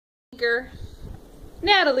stinker.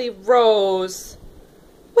 Natalie Rose,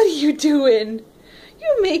 what are you doing?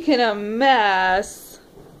 You're making a mess.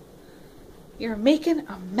 You're making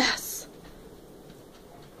a mess.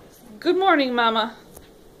 Good morning, Mama.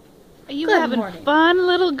 Are you having fun,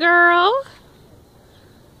 little girl?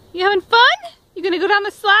 You having fun? You gonna go down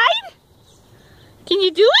the slide? Can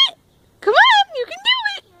you do it? Come on, you can do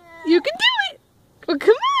it. You can do it. Oh,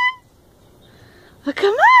 come on. Oh,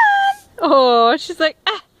 come on. Oh, she's like,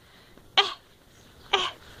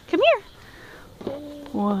 come here.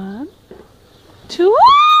 1, 2. Woo!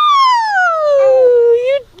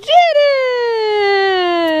 You did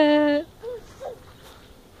it.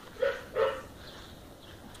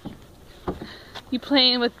 You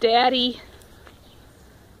playing with Daddy?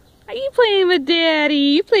 Are you playing with Daddy?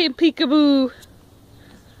 You playing peekaboo?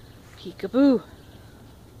 Peekaboo.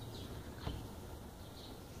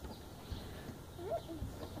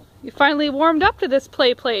 You finally warmed up to this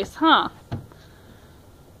play place, huh?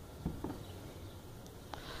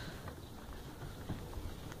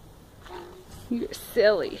 You're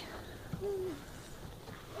silly.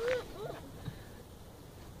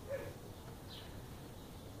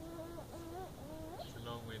 It's a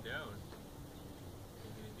long way down.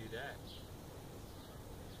 You're gonna do that.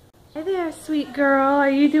 Hi there, sweet girl. Are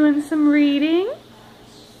you doing some reading?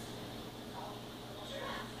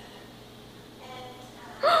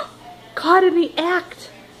 Caught in the act.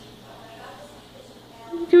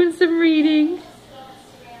 You doing some reading?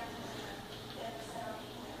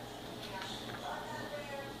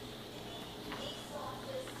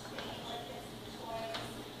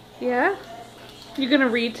 Yeah? You gonna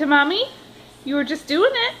read to Mommy? You were just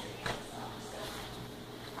doing it.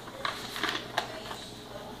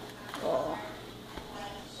 Oh.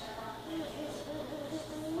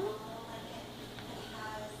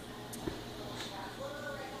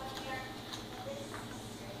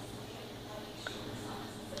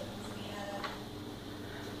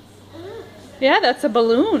 Yeah, that's a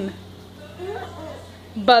balloon.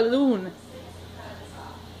 Balloon.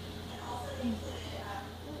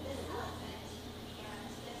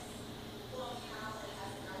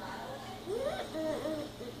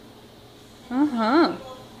 Uh-huh.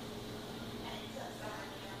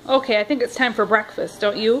 Okay, I think it's time for breakfast,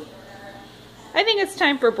 don't you? I think it's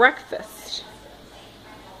time for breakfast.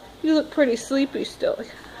 You look pretty sleepy still.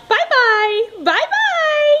 Bye-bye!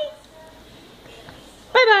 Bye-bye!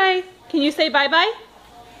 Bye-bye! Can you say bye-bye?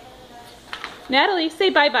 Natalie, say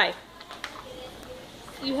bye-bye.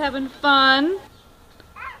 You having fun?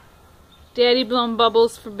 Daddy blowing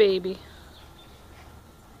bubbles for baby.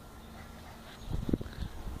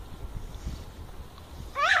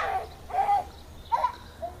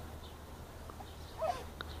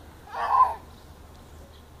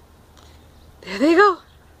 There they go.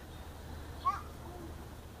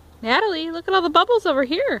 Natalie, look at all the bubbles over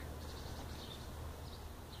here.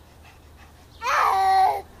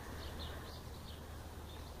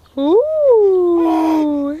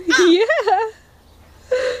 Ooh, yeah.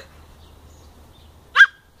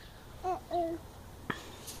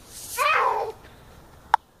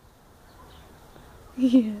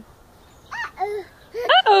 Yeah.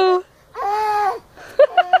 Uh-oh.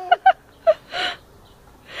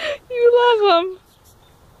 You love them.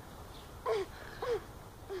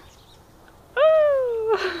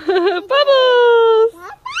 Oh. Bubbles.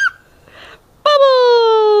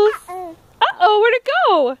 Bubbles. Uh-oh, where'd it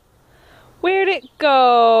go? Where'd it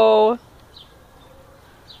go?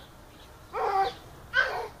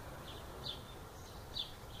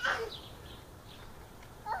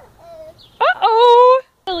 Uh-oh.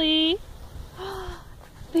 Really?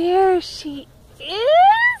 There she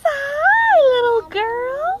is. Hi, little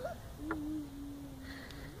girl.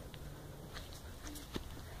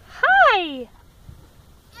 Hi.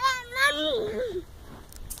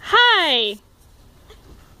 Hi.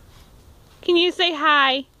 Can you say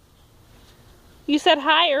hi? You said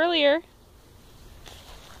hi earlier.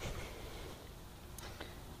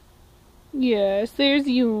 Yes, there's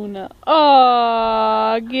Yuna.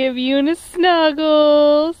 Aw, give Yuna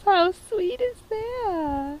snuggles. How sweet is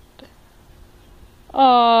that?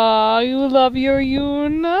 Aw, you love your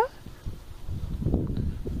Yuna?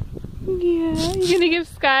 Yeah, you gonna give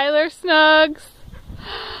Skylar snugs?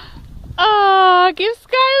 Aw, give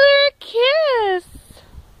Skylar a kiss.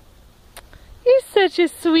 You're such a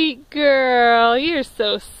sweet girl. You're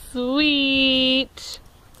so sweet.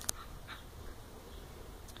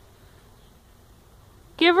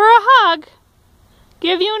 Give her a hug.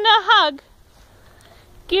 Give Yuna a hug.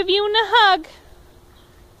 Give Yuna a hug.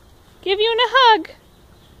 Give Yuna a hug.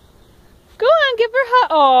 Go on, give her a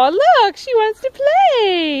hug. Oh, look, she wants to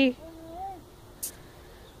play.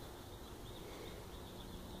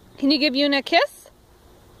 Can you give Yuna a kiss?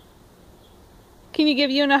 Can you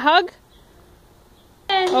give Yuna a hug?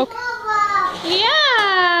 Okay.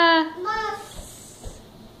 Yeah.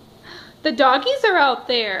 The doggies are out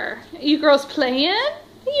there. Are you girls playing?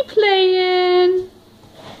 Are you playing?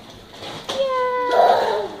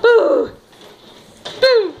 Yeah. Boo.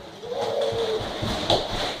 Boo.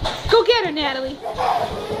 Go get her, Natalie.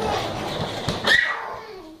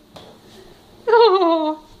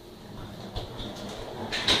 Oh.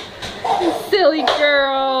 You silly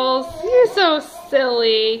girls. You're so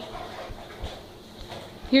silly.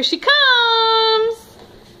 Here she comes.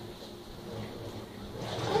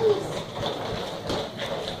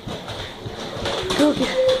 Go get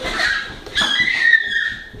her.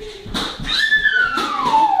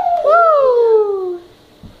 Woo!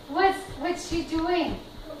 What's she doing?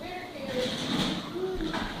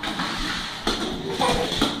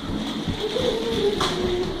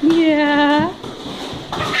 Yeah.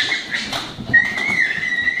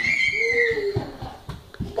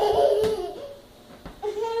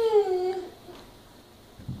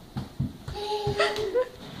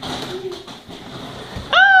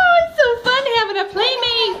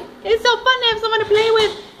 It's so fun to have someone to play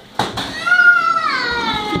with.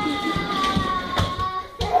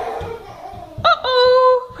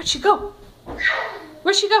 Uh-oh. Where'd she go?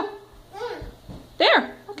 Where'd she go?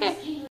 There.